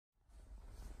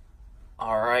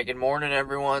Alright, good morning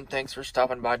everyone. Thanks for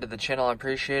stopping by to the channel. I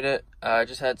appreciate it. I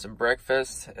just had some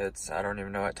breakfast. I don't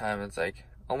even know what time. It's like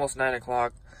almost 9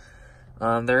 o'clock.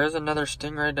 There is another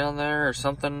Stingray down there or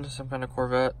something, some kind of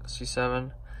Corvette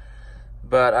C7.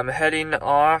 But I'm heading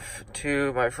off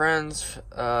to my friend's.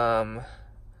 Gonna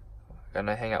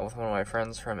hang out with one of my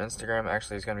friends from Instagram.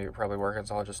 Actually, he's gonna be probably working,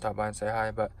 so I'll just stop by and say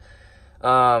hi. But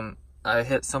I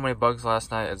hit so many bugs last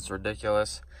night, it's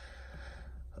ridiculous.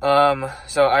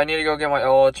 So I need to go get my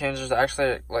oil change. There's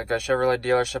actually like a Chevrolet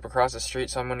dealership across the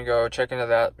street, so I'm gonna go check into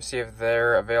that, see if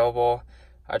they're available.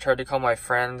 I tried to call my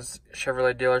friend's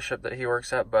Chevrolet dealership that he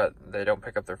works at, but they don't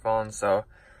pick up their phone, so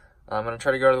I'm gonna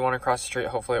try to go to the one across the street.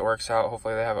 Hopefully it works out.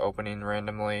 Hopefully they have an opening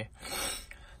randomly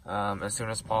as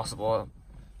soon as possible,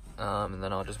 and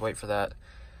then I'll just wait for that.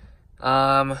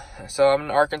 So I'm in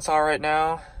Arkansas right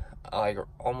now, like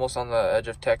almost on the edge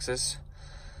of Texas,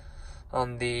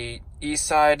 on the east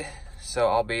side. So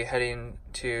I'll be heading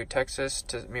to Texas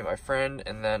to meet my friend,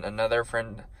 and then another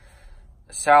friend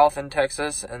south in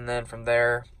Texas, and then from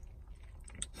there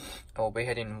I'll be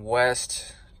heading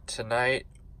west tonight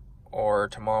or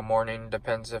tomorrow morning,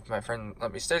 depends if my friend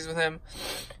let me stays with him,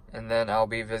 and then I'll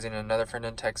be visiting another friend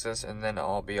in Texas, and then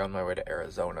I'll be on my way to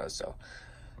Arizona. So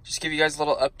just give you guys a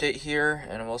little update here,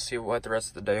 and we'll see what the rest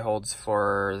of the day holds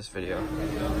for this video.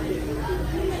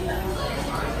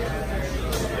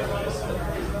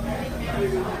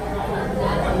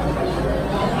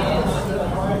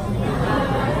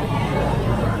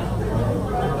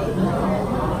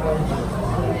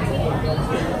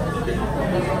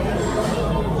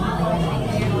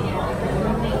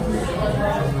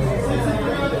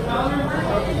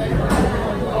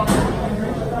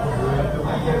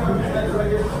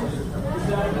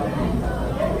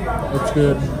 Looks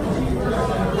good.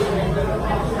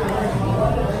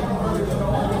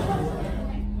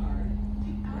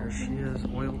 There she is,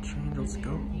 oil change, let's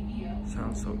go.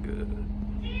 Sounds so good.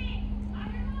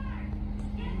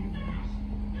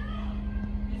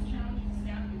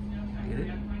 Get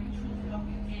it?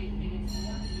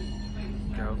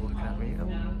 Girl's looking at me.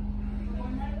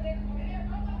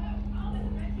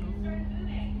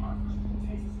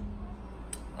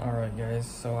 Alright guys,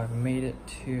 so I've made it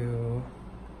to,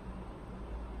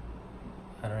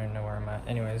 I don't even know where I'm at.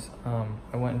 Anyways, I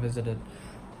went and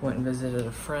visited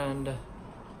a friend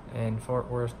in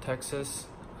Fort Worth, Texas.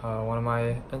 One of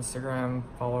my Instagram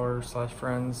followers slash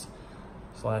friends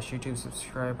slash YouTube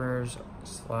subscribers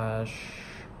slash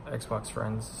Xbox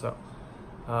friends. So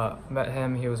met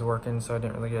him. He was working, so I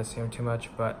didn't really get to see him too much.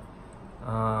 But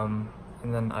and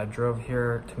then I drove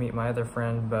here to meet my other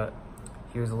friend, but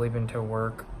he was leaving to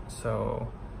work,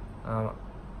 so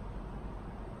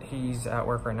he's at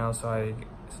work right now, so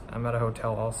I'm at a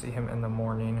hotel. I'll see him in the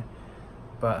morning.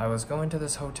 But I was going to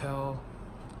this hotel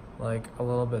like a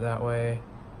little bit that way,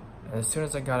 and as soon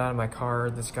as I got out of my car,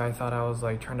 this guy thought I was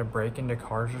like trying to break into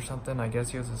cars or something. I guess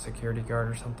he was a security guard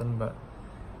or something, but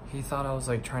he thought I was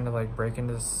like trying to like break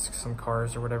into some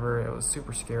cars or whatever. It was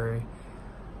super scary.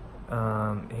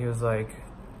 He was like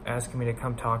asking me to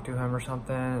come talk to him or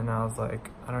something, and I was like,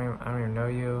 I don't even know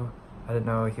you. I didn't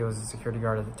know he was a security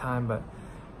guard at the time, but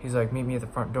he's like, meet me at the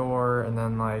front door. And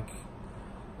then like,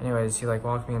 anyways, he like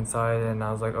walked me inside, and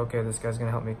I was like, okay, this guy's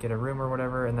gonna help me get a room or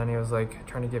whatever. And then he was like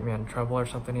trying to get me in trouble or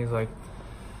something. He's like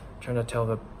trying to tell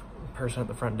the person at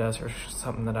the front desk or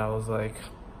something that I was like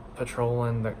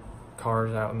patrolling the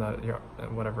cars out in the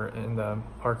whatever in the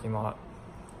parking lot.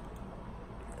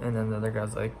 And then the other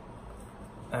guy's like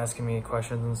asking me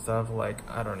questions and stuff. Like,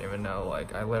 I don't even know.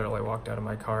 Like, I literally walked out of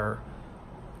my car,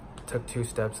 took 2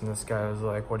 steps, and this guy was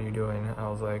like, what are you doing? I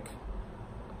was like,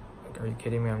 are you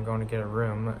kidding me? I'm going to get a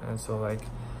room. And so like,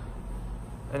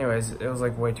 anyways, it was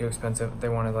like way too expensive. They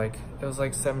wanted like, it was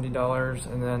like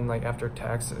 $70, and then like after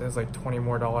tax, it was like $20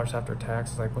 more after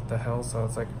tax. Like, what the hell? So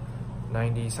it's like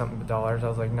 90 something dollars. I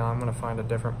was like, no, I'm gonna find a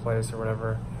different place or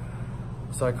whatever.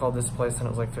 So I called this place, and it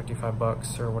was like 55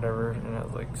 bucks or whatever, and it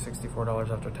was like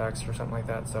 $64 after tax or something like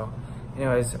that. So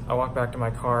anyways, I walked back to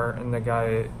my car, and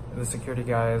the security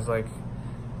guy is like,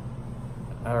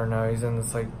 I don't know, he's in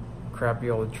this like crappy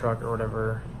old truck or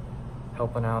whatever,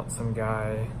 helping out some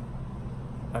guy.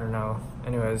 I don't know.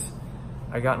 Anyways,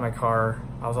 I got in my car,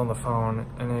 I was on the phone,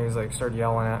 and he was like, started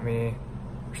yelling at me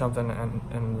or something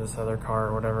in this other car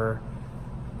or whatever.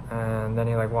 And then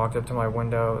he like walked up to my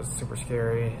window. It was super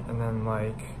scary. And then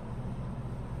like,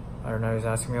 I don't know, he was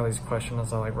asking me all these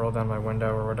questions. I like rolled down my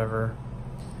window or whatever.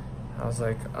 I was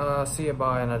like, see ya,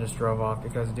 bye, and I just drove off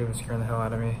because the dude was scaring the hell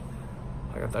out of me.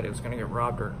 Like, I thought he was gonna get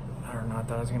robbed, or I don't know, I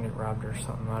thought I was gonna get robbed or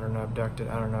something. I don't know, abducted,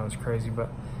 I don't know, it was crazy. But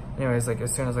anyways, like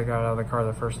as soon as I got out of the car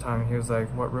the first time, he was like,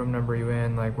 what room number are you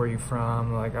in? Like, where are you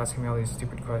from? Like asking me all these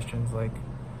stupid questions. Like,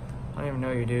 I don't even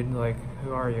know you, dude. Like,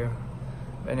 who are you?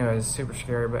 But anyways, super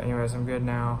scary. But anyways, I'm good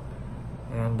now.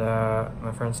 And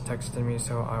my friend's texted me,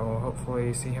 so I will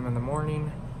hopefully see him in the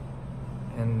morning.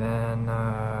 And then,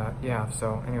 yeah,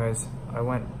 so anyways, I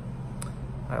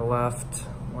left,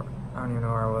 I don't even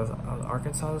know where I was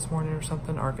Arkansas this morning or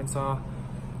something. Arkansas,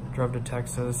 drove to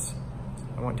Texas.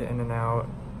 I went to In-N-Out,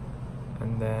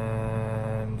 and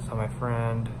then saw my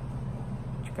friend,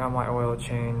 got my oil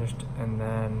changed, and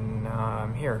then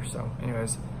I'm here. So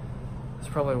anyways, it's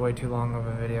probably way too long of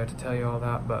a video to tell you all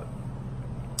that, but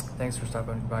thanks for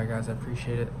stopping by, guys. I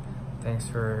appreciate it. Thanks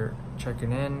for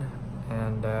checking in,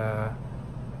 and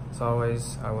as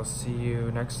always, I will see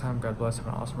you next time. God bless. Have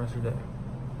an awesome rest of your day.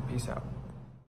 Peace out.